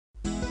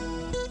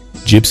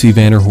Gypsy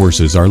Vanner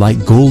horses are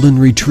like golden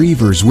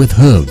retrievers with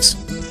hooves.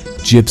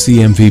 Gypsy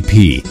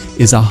MVP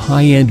is a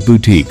high-end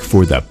boutique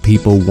for the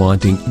people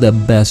wanting the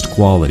best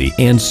quality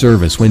and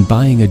service when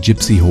buying a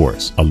Gypsy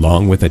horse,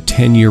 along with a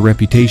 10-year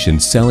reputation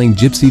selling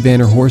Gypsy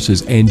Vanner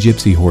horses and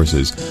Gypsy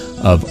horses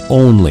of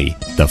only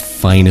the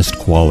finest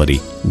quality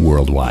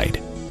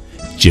worldwide.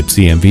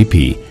 Gypsy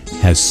MVP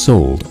has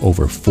sold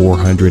over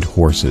 400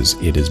 horses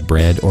it has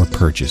bred or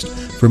purchased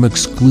from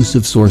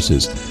exclusive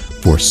sources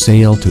for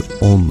sale to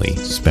only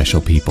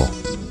special people.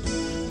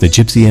 The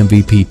Gypsy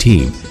MVP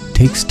team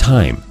takes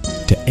time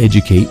to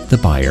educate the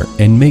buyer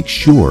and make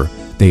sure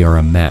they are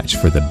a match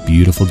for the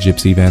beautiful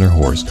Gypsy Vanner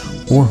horse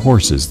or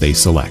horses they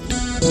select.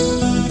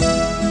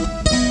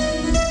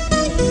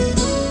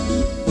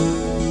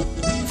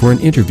 For an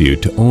interview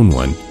to own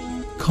one,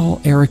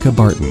 call Erica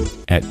Barton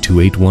at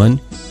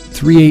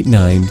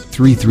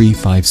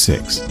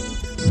 281-389-3356.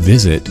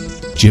 Visit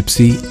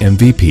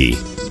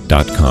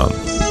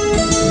gypsymvp.com.